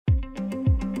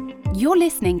You're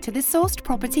listening to the Sourced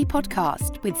Property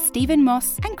Podcast with Stephen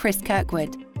Moss and Chris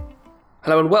Kirkwood.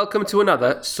 Hello and welcome to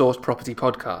another Sourced Property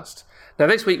Podcast. Now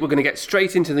this week we're going to get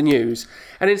straight into the news,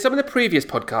 and in some of the previous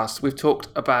podcasts we've talked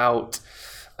about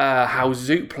how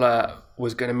Zoopla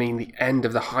was going to mean the end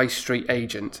of the high street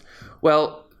agent.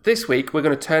 Well, this week we're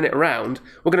going to turn it around.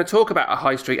 We're going to talk about a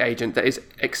high street agent that is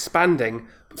expanding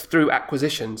through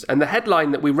acquisitions, and the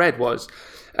headline that we read was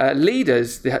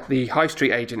Leaders, the high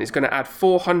street agent, is going to add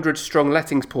 400 strong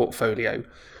lettings portfolio.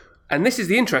 And this is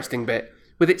the interesting bit,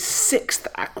 with its sixth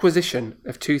acquisition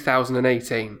of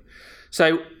 2018.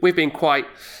 So we've been quite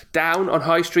down on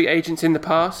high street agents in the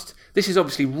past. This is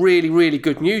obviously really, really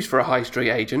good news for a high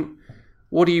street agent.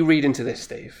 What do you read into this,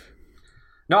 Steve?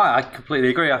 No, I completely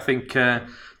agree. I think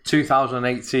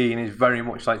 2018 is very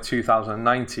much like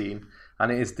 2019,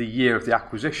 and it is the year of the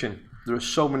acquisition. There are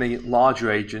so many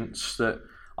larger agents that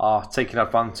are taking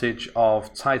advantage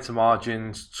of tighter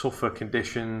margins, tougher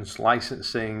conditions,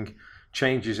 licensing,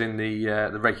 changes in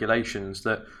the regulations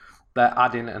that they're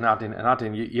adding and adding and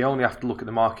adding. You only have to look at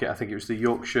the market. I think it was the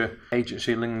Yorkshire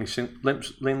agency, Linley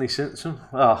Simpson.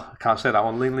 Oh, I can't say that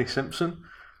one. Linley Simpson.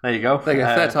 There you go. There you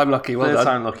go. Third time lucky. Well done. Third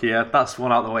time lucky, yeah. That's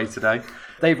one out of the way today.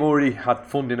 They've already had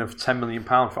funding of £10 million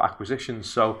for acquisitions.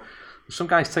 So some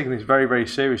guys taking this very, very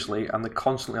seriously, and they're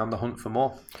constantly on the hunt for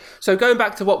more. So going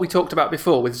back to what we talked about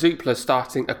before, with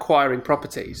Zoopla acquiring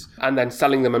properties and then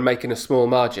selling them and making a small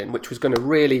margin, which was going to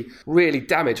really, really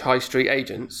damage high street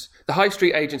agents. The high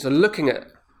street agents are looking at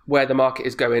where the market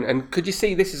is going, and could you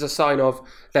see this is a sign of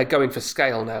they're going for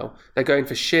scale now? They're going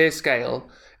for sheer scale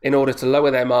in order to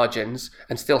lower their margins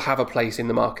and still have a place in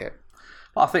the market.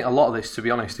 I think a lot of this, to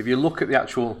be honest, if you look at the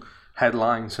actual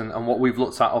headlines and what we've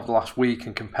looked at over the last week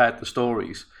and compared the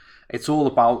stories, it's all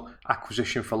about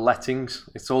acquisition for lettings.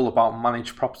 It's all about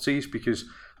managed properties, because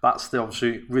that's the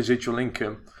obviously residual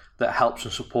income that helps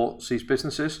and supports these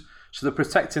businesses. So they're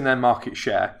protecting their market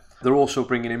share. They're also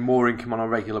bringing in more income on a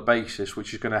regular basis,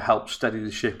 which is going to help steady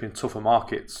the ship in tougher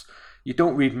markets. You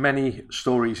don't read many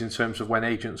stories in terms of when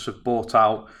agents have bought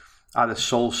out either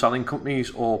sole selling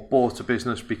companies or bought a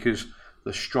business because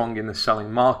they're strong in the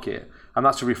selling market. And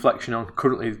that's a reflection on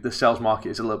currently the sales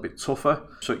market is a little bit tougher.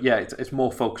 So yeah, it's more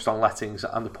focused on lettings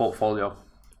and the portfolio.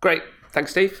 Great.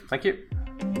 Thanks, Steve. Thank you.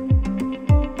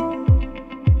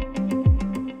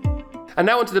 And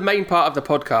now onto the main part of the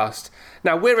podcast.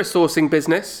 Now, we're a sourcing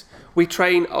business. We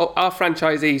train our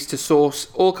franchisees to source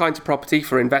all kinds of property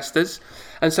for investors.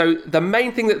 And so the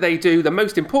main thing that they do, the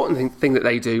most important thing that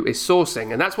they do is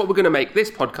sourcing. And that's what we're going to make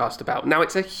this podcast about. Now,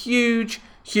 it's a huge,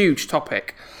 huge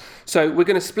topic. So we're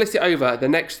going to split it over the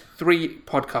next 3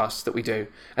 podcasts that we do.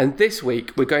 And this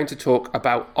week, we're going to talk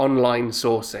about online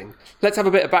sourcing. Let's have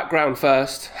a bit of background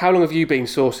first. How long have you been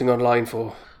sourcing online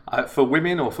for? For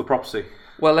women or for property?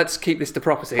 Well, let's keep this to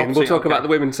property and we'll talk about the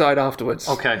women's side afterwards.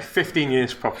 Okay, 15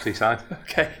 years property side.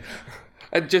 Okay.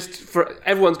 And just for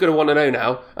everyone's going to want to know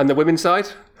now, and the women's side?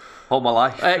 All my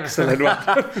life. Excellent.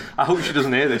 I hope she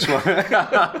doesn't hear this one.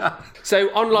 So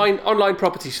online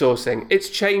property sourcing, it's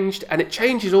changed, and it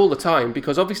changes all the time,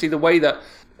 because obviously the way that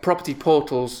property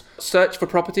portals search for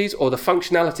properties or the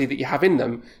functionality that you have in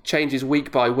them changes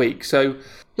week by week. So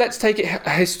let's take a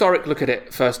historic look at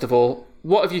it first of all.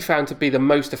 What have you found to be the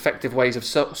most effective ways of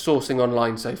sourcing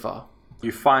online so far?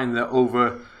 You find that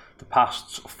over the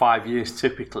past 5 years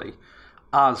typically,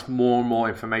 as more and more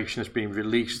information has been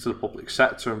released to the public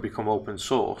sector and become open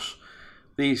source,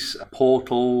 these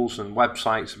portals and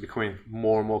websites are becoming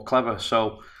more and more clever.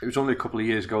 So it was only a couple of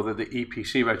years ago that the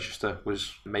EPC register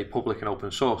was made public and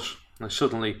open source. And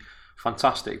suddenly,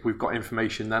 fantastic, we've got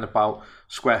information then about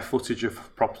square footage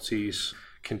of properties,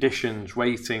 conditions,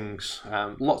 ratings,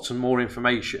 lots of more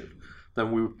information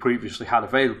than we previously had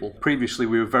available. Previously,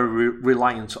 we were very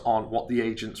reliant on what the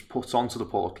agents put onto the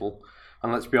portal.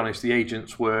 And let's be honest, the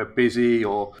agents were busy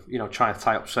or, trying to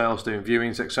tie up sales, doing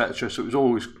viewings, etc. So it was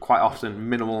always quite often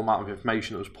minimal amount of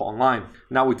information that was put online.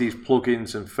 Now with these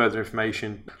plugins and further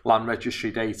information, land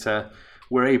registry data,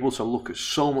 we're able to look at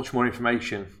so much more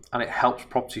information, and it helps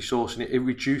property sourcing. It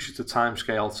reduces the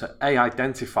timescale to A,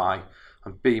 identify,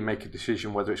 and B, make a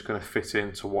decision whether it's going to fit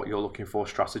into what you're looking for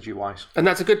strategy-wise. And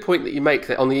that's a good point that you make,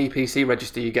 that on the EPC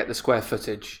register you get the square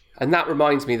footage. And that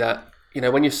reminds me that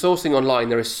when you're sourcing online,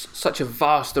 there is such a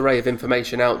vast array of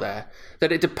information out there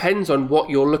that it depends on what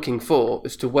you're looking for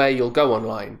as to where you'll go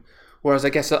online. Whereas I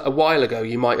guess a while ago,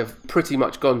 you might have pretty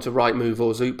much gone to Rightmove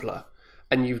or Zoopla,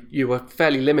 and you were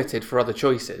fairly limited for other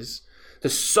choices.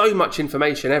 There's so much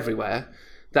information everywhere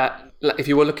that if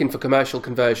you were looking for commercial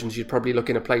conversions, you'd probably look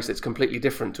in a place that's completely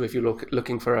different to if you're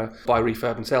looking for a buy,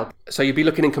 refurb and sell. So you'd be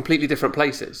looking in completely different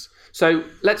places. So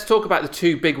let's talk about the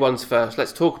two big ones first.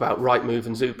 Let's talk about Rightmove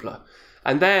and Zoopla.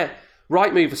 And there,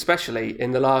 Rightmove especially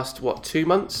in the last, 2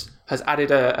 months, has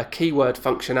added a keyword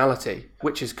functionality,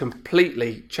 which has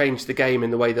completely changed the game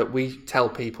in the way that we tell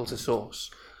people to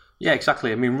source. Yeah,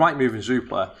 exactly. I mean, Rightmove and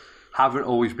Zoopla haven't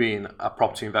always been a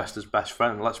property investor's best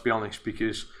friend, let's be honest,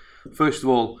 because first of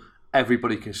all,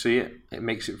 everybody can see it. It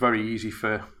makes it very easy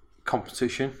for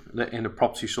competition in the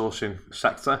property sourcing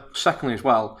sector. Secondly as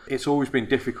well, it's always been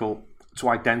difficult to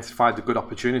identify the good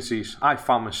opportunities. I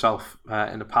found myself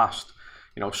in the past,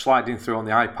 sliding through on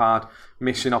the iPad,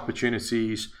 missing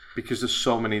opportunities because there's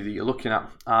so many that you're looking at.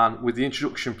 And with the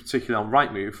introduction, particularly on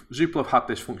Rightmove, Zoopla have had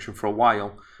this function for a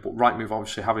while, but Rightmove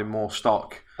obviously having more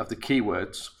stock of the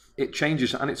keywords, it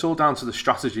changes, and it's all down to the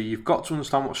strategy. You've got to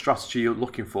understand what strategy you're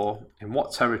looking for, in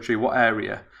what territory, what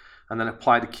area, and then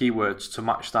apply the keywords to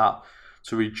match that,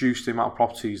 to reduce the amount of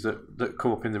properties that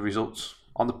come up in the results.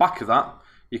 On the back of that,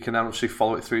 you can then obviously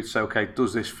follow it through to say, okay,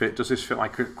 does this fit my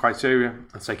criteria,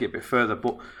 and take it a bit further.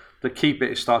 But the key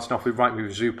bit is starting off with Rightmove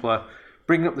and Zoopla,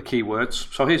 bringing up the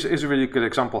keywords. So here's a really good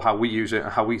example how we use it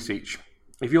and how we teach.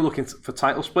 If you're looking for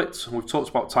title splits, and we've talked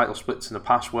about title splits in the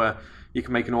past where you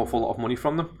can make an awful lot of money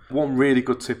from them. One really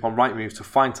good tip on Rightmove to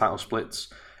find title splits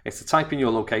is to type in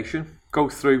your location, go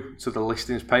through to the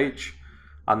listings page,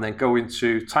 and then go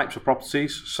into types of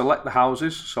properties, select the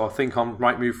houses. So I think on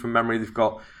Rightmove from memory, they've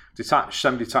got detached,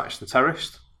 semi-detached and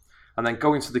terraced. And then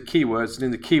go into the keywords, and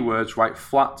in the keywords, write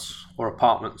flats or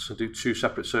apartments and do 2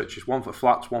 separate searches, one for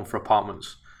flats, one for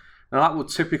apartments. Now that would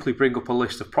typically bring up a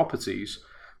list of properties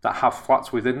that have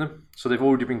flats within them. So they've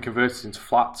already been converted into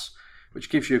flats, which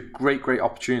gives you a great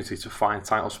opportunity to find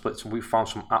title splits, and we've found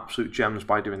some absolute gems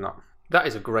by doing that. That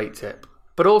is a great tip.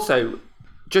 But also,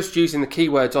 just using the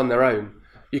keywords on their own,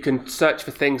 you can search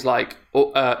for things like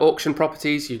auction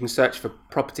properties, you can search for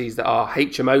properties that are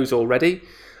HMOs already,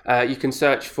 you can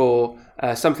search for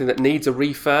something that needs a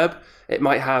refurb, it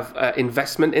might have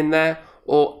investment in there,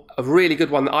 or a really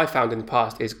good one that I found in the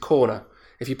past is corner.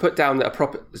 If you put down that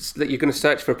you're going to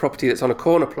search for a property that's on a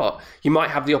corner plot, you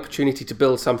might have the opportunity to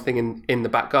build something in the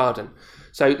back garden.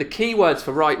 So the keywords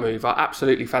for Rightmove are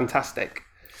absolutely fantastic.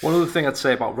 One other thing I'd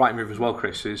say about Rightmove as well,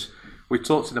 Chris, is we've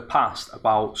talked in the past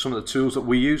about some of the tools that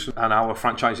we use and our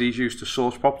franchisees use to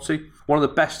source property. One of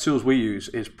the best tools we use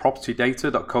is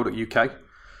propertydata.co.uk.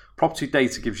 Property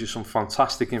Data gives you some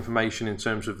fantastic information in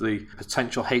terms of the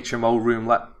potential HMO room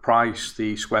let price,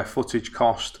 the square footage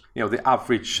cost, the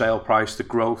average sale price, the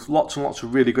growth, lots and lots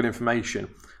of really good information.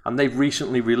 And they've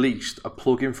recently released a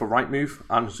plugin for Rightmove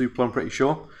and Zoopla, I'm pretty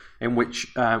sure, in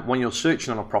which when you're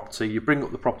searching on a property, you bring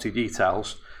up the property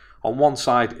details. On one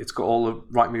side, it's got all the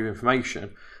Rightmove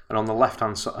information, and on the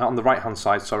right-hand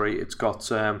side, it's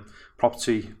got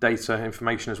property data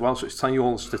information as well. So it's telling you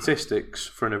all the statistics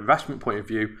for an investment point of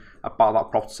view about that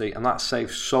property, and that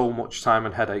saves so much time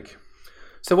and headache.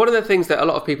 So one of the things that a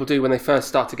lot of people do when they first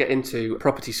start to get into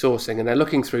property sourcing and they're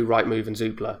looking through Rightmove and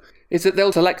Zoopla is that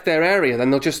they'll select their area, then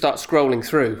they'll just start scrolling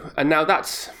through. And now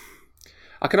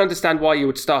I can understand why you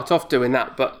would start off doing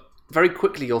that, but very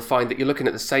quickly you'll find that you're looking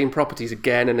at the same properties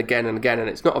again and again and again, and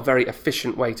it's not a very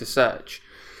efficient way to search.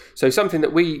 So something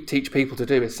that we teach people to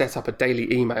do is set up a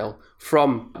daily email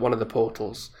from one of the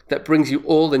portals that brings you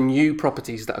all the new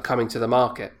properties that are coming to the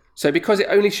market. So because it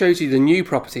only shows you the new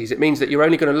properties, it means that you're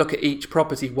only going to look at each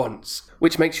property once,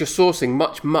 which makes your sourcing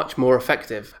much, much more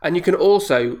effective. And you can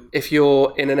also, if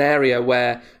you're in an area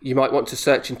where you might want to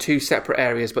search in 2 separate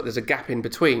areas, but there's a gap in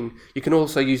between, you can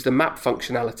also use the map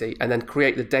functionality and then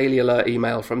create the daily alert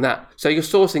email from that. So your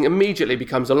sourcing immediately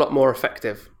becomes a lot more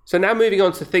effective. So now moving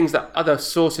on to things that other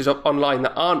sources online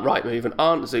that aren't Rightmove and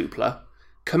aren't Zoopla,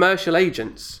 commercial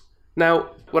agents.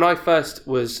 Now, when I first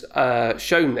was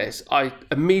shown this, I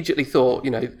immediately thought,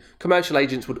 commercial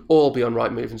agents would all be on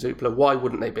Rightmove and Zoopla. Why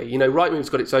wouldn't they be? Rightmove's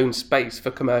got its own space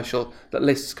for commercial that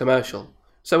lists commercial.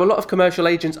 So a lot of commercial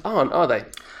agents aren't, are they?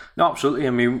 No, absolutely.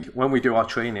 I mean, when we do our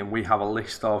training, we have a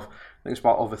list of, I think it's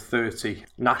about over 30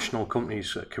 national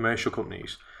companies, commercial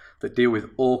companies, that deal with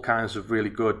all kinds of really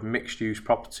good mixed-use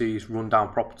properties,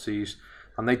 rundown properties,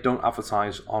 and they don't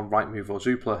advertise on Rightmove or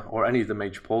Zoopla or any of the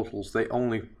major portals. They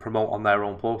only promote on their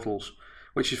own portals,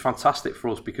 which is fantastic for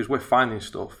us because we're finding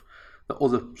stuff that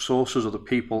other sources, other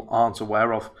people aren't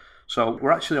aware of. So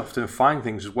we're actually often finding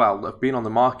things as well that have been on the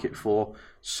market for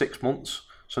 6 months.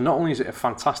 So not only is it a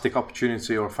fantastic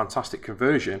opportunity or a fantastic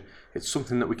conversion, it's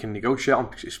something that we can negotiate on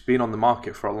because it's been on the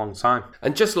market for a long time.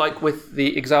 And just like with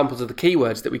the examples of the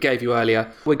keywords that we gave you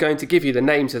earlier, we're going to give you the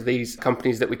names of these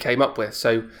companies that we came up with.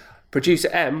 So Producer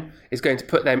M is going to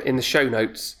put them in the show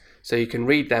notes so you can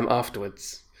read them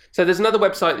afterwards. So there's another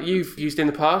website that you've used in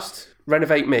the past,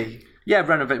 Renovate Me. Yeah,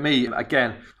 Renovate Me,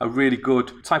 again, a really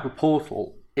good type of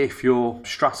portal if your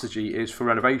strategy is for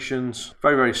renovations.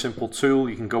 Very, very simple tool.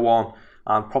 You can go on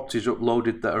and properties are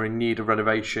uploaded that are in need of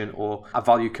renovation, or a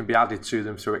value can be added to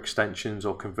them through extensions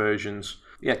or conversions.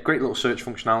 Yeah, great little search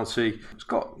functionality. It's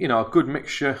got, a good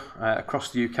mixture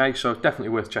across the UK, so definitely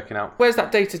worth checking out. Where's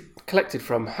that data collected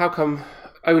from? How come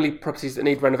only properties that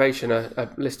need renovation are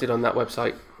listed on that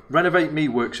website? Renovate Me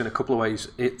works in a couple of ways.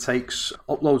 It takes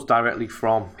uploads directly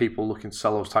from people looking to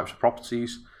sell those types of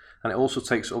properties, and it also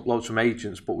takes uploads from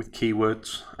agents, but with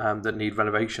keywords that need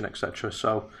renovation, etc.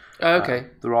 So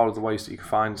there are other ways that you can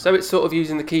find. So it's sort of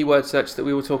using the keyword search that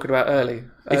we were talking about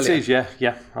earlier. It is,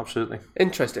 yeah, absolutely.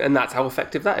 Interesting, and that's how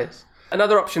effective that is.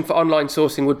 Another option for online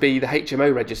sourcing would be the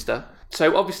HMO register.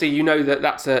 So obviously you know that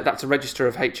that's a register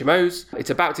of HMOs. It's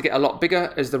about to get a lot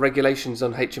bigger as the regulations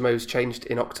on HMOs changed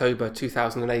in October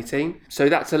 2018. So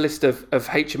that's a list of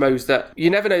HMOs that you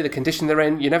never know the condition they're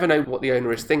in, you never know what the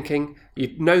owner is thinking,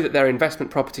 you know that they're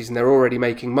investment properties and they're already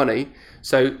making money.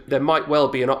 So there might well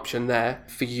be an option there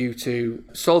for you to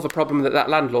solve a problem that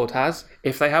landlord has,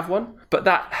 if they have one. But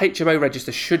that HMO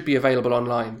register should be available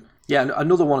online. Yeah, and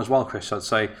another one as well, Chris, I'd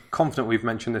say, confident we've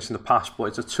mentioned this in the past, but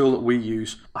it's a tool that we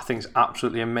use, I think is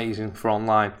absolutely amazing for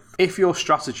online. If your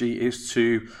strategy is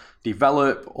to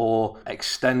develop or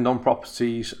extend on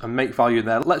properties and make value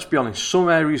there, let's be honest, some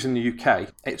areas in the UK,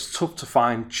 it's tough to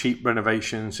find cheap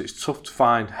renovations, it's tough to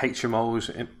find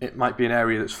HMOs, it might be an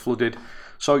area that's flooded.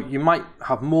 So you might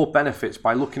have more benefits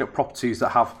by looking at properties that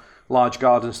have large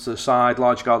gardens to the side,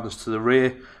 large gardens to the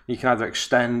rear. You can either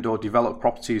extend or develop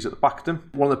properties at the back of them.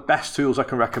 One of the best tools I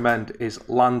can recommend is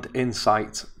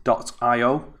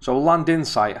landinsight.io. So Land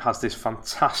Insight has this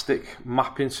fantastic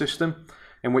mapping system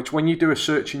in which when you do a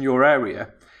search in your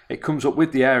area, it comes up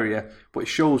with the area, but it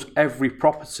shows every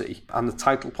property and the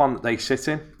title plan that they sit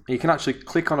in. You can actually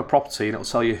click on a property and it'll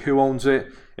tell you who owns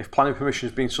it, if planning permission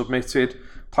has been submitted,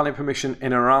 planning permission in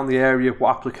and around the area,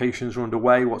 what applications are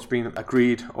underway, what's been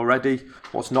agreed already,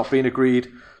 what's not been agreed.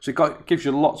 So it gives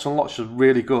you lots and lots of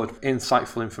really good,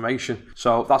 insightful information.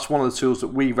 So that's one of the tools that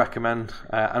we recommend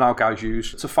and our guys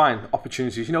use to find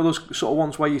opportunities. You know those sort of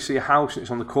ones where you see a house and it's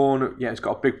on the corner, it's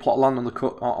got a big plot of land on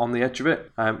the edge of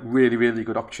it. Really, really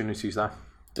good opportunities there.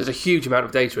 There's a huge amount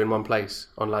of data in one place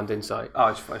on Land Insight. Oh,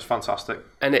 it's fantastic.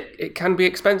 And it can be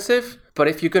expensive, but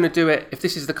if you're going to do it, if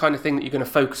this is the kind of thing that you're going to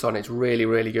focus on, it's really,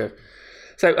 really good.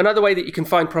 So another way that you can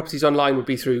find properties online would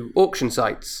be through auction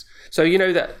sites. So you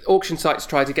know that auction sites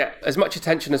try to get as much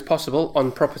attention as possible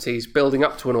on properties building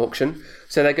up to an auction.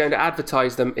 So they're going to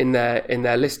advertise them in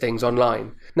their listings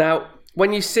online. Now,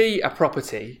 when you see a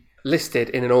property listed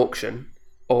in an auction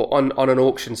or on an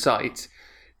auction site,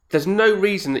 there's no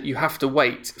reason that you have to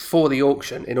wait for the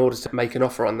auction in order to make an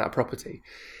offer on that property.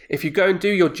 If you go and do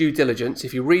your due diligence,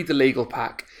 if you read the legal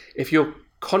pack, if you're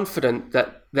confident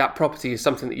that that property is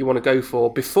something that you want to go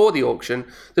for before the auction,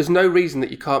 there's no reason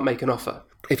that you can't make an offer.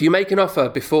 If you make an offer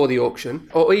before the auction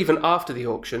or even after the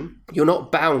auction, you're not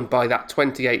bound by that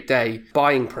 28-day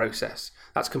buying process.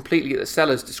 That's completely at the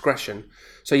seller's discretion.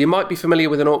 So you might be familiar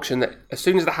with an auction that as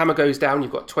soon as the hammer goes down,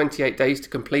 you've got 28 days to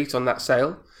complete on that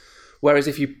sale. Whereas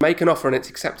if you make an offer and it's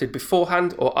accepted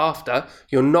beforehand or after,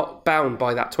 you're not bound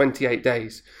by that 28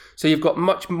 days. So you've got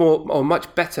much more or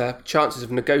much better chances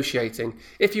of negotiating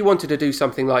if you wanted to do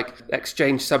something like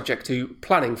exchange subject to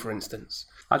planning, for instance.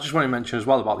 I just want to mention as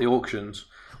well about the auctions.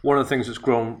 One of the things that's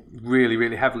grown really,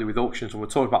 really heavily with auctions, and we're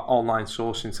talking about online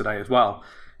sourcing today as well,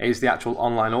 is the actual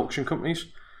online auction companies.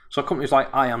 So companies like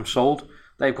I Am Sold,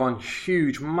 they've gone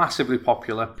huge, massively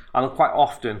popular, and quite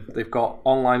often they've got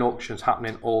online auctions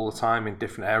happening all the time in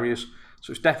different areas. So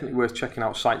it's definitely worth checking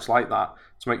out sites like that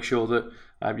to make sure that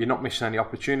you're not missing any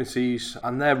opportunities,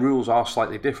 and their rules are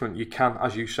slightly different. You can,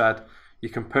 as you said, you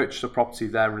can purchase a property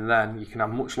there and then, you can have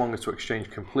much longer to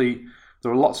exchange complete.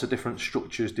 There are lots of different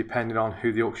structures depending on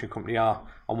who the auction company are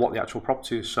and what the actual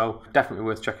property is, so definitely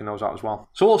worth checking those out as well.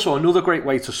 So also another great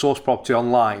way to source property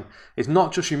online is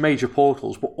not just your major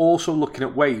portals, but also looking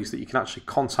at ways that you can actually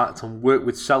contact and work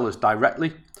with sellers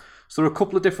directly. So there are a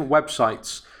couple of different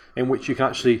websites in which you can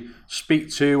actually speak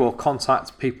to or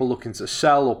contact people looking to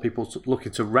sell or people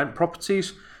looking to rent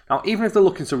properties. Now, even if they're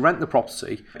looking to rent the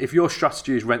property, if your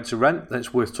strategy is rent to rent, then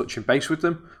it's worth touching base with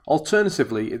them.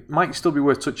 Alternatively, it might still be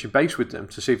worth touching base with them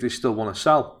to see if they still want to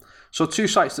sell. So two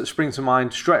sites that spring to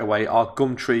mind straight away are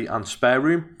Gumtree and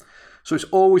Spareroom. So it's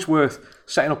always worth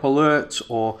setting up alerts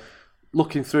or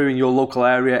looking through in your local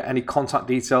area, any contact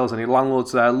details, any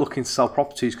landlords there looking to sell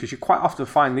properties, because you quite often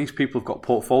find these people have got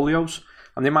portfolios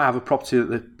and they might have a property that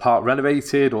they're part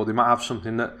renovated, or they might have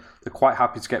something that they're quite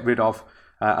happy to get rid of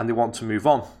and they want to move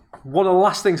on. One of the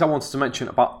last things I wanted to mention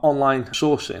about online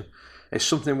sourcing is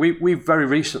something we very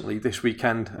recently, this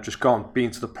weekend, just gone,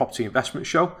 been to the Property Investment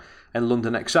Show in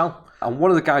London Excel. And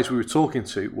one of the guys we were talking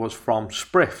to was from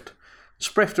Sprift.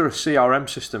 Sprift are a CRM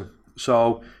system.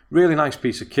 So really nice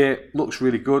piece of kit, looks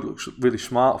really good, looks really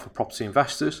smart for property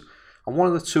investors. And one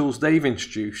of the tools they've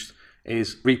introduced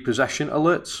is repossession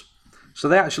alerts. So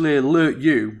they actually alert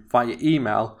you via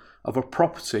email of a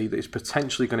property that is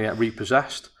potentially going to get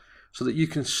repossessed, so that you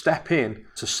can step in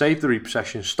to save the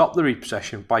repossession, stop the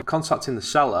repossession by contacting the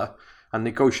seller and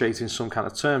negotiating some kind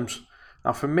of terms.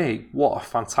 Now for me, what a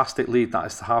fantastic lead that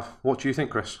is to have. What do you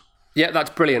think, Chris? Yeah, that's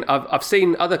brilliant. I've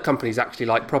seen other companies actually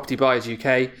like Property Buyers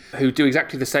UK who do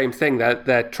exactly the same thing.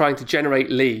 They're trying to generate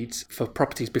leads for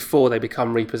properties before they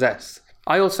become repossessed.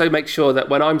 I also make sure that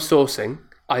when I'm sourcing,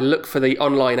 I look for the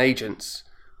online agents,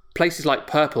 places like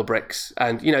Purplebricks,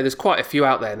 and there's quite a few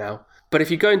out there now. But if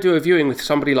you go and do a viewing with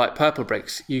somebody like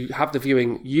Purplebricks, you have the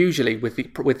viewing usually with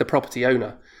the property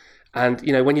owner. And,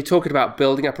 when you're talking about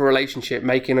building up a relationship,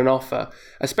 making an offer,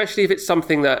 especially if it's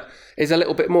something that is a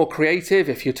little bit more creative,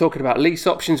 if you're talking about lease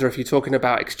options or if you're talking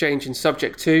about exchanging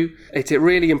subject to, it's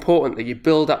really important that you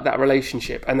build up that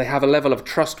relationship and they have a level of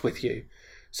trust with you.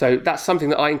 So that's something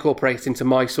that I incorporate into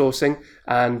my sourcing,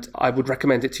 and I would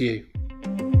recommend it to you.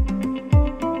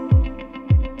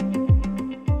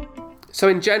 So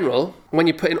in general, when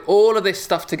you're putting all of this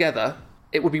stuff together,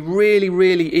 it would be really,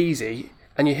 really easy,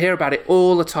 and you hear about it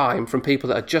all the time from people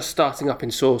that are just starting up in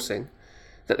sourcing,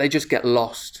 that they just get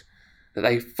lost, that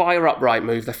they fire up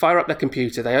Rightmove, they fire up their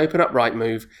computer, they open up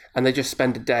Rightmove, and they just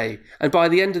spend a day. And by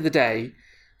the end of the day,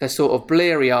 they're sort of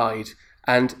bleary-eyed,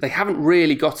 and they haven't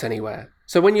really got anywhere.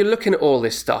 So when you're looking at all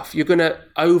this stuff, you're going to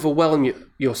overwhelm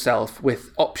yourself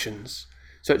with options.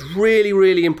 So it's really,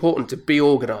 really important to be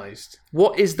organised.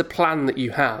 What is the plan that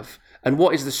you have? And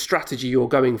what is the strategy you're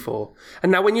going for?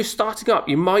 And now when you're starting up,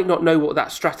 you might not know what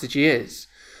that strategy is,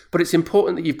 but it's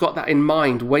important that you've got that in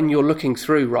mind when you're looking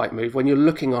through Rightmove, when you're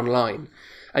looking online,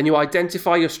 and you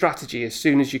identify your strategy as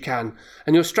soon as you can.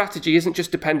 And your strategy isn't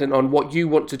just dependent on what you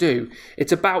want to do.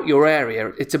 It's about your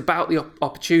area. It's about the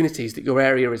opportunities that your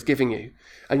area is giving you.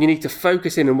 And you need to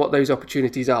focus in on what those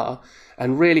opportunities are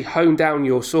and really hone down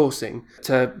your sourcing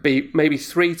to be maybe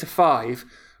 3 to 5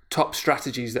 top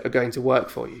strategies that are going to work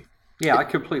for you. Yeah, I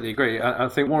completely agree. I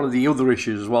think one of the other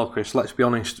issues as well, Chris, let's be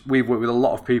honest, we've worked with a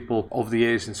lot of people over the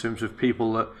years in terms of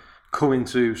people that come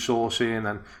into sourcing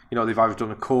and, they've either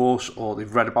done a course or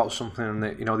they've read about something and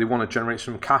they want to generate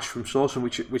some cash from sourcing,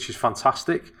 which is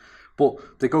fantastic.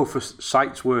 But they go for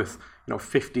sites worth,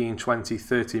 15, 20,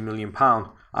 30 million pound.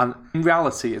 And in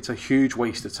reality, it's a huge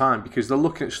waste of time because they're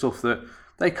looking at stuff that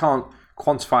they can't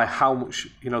quantify how much,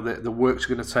 the work's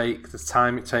going to take, the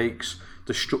time it takes,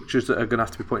 the structures that are going to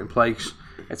have to be put in place.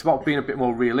 It's about being a bit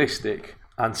more realistic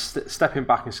and stepping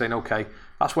back and saying, okay,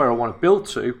 that's where I want to build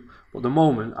to, but at the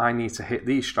moment I need to hit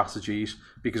these strategies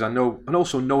because I know, and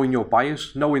also knowing your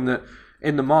buyers, knowing that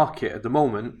in the market at the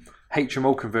moment,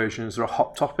 HMO conversions are a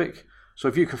hot topic. So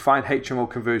if you can find HMO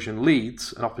conversion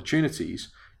leads and opportunities,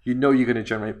 you're going to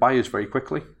generate buyers very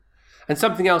quickly. And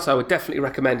something else I would definitely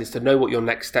recommend is to know what your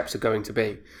next steps are going to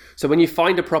be. So when you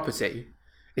find a property,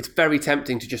 it's very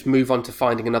tempting to just move on to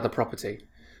finding another property.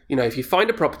 If you find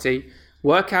a property,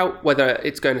 work out whether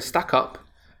it's going to stack up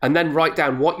and then write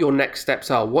down what your next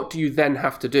steps are. What do you then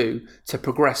have to do to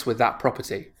progress with that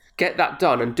property? Get that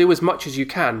done and do as much as you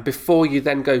can before you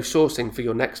then go sourcing for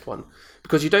your next one.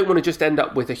 Because you don't want to just end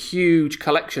up with a huge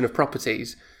collection of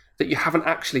properties that you haven't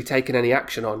actually taken any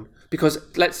action on. Because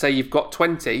let's say you've got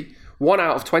 20, 1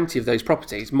 out of 20 of those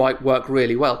properties might work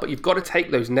really well, but you've got to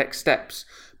take those next steps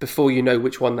before you know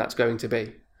which one that's going to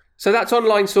be. So that's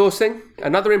online sourcing.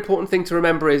 Another important thing to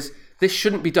remember is this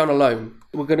shouldn't be done alone.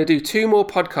 We're going to do 2 more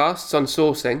podcasts on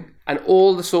sourcing, and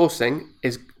all the sourcing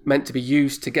is meant to be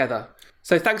used together.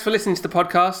 So thanks for listening to the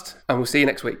podcast, and we'll see you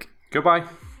next week. Goodbye.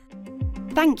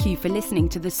 Thank you for listening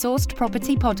to the Sourced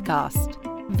Property Podcast.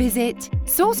 Visit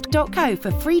sourced.co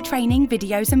for free training,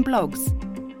 videos and blogs.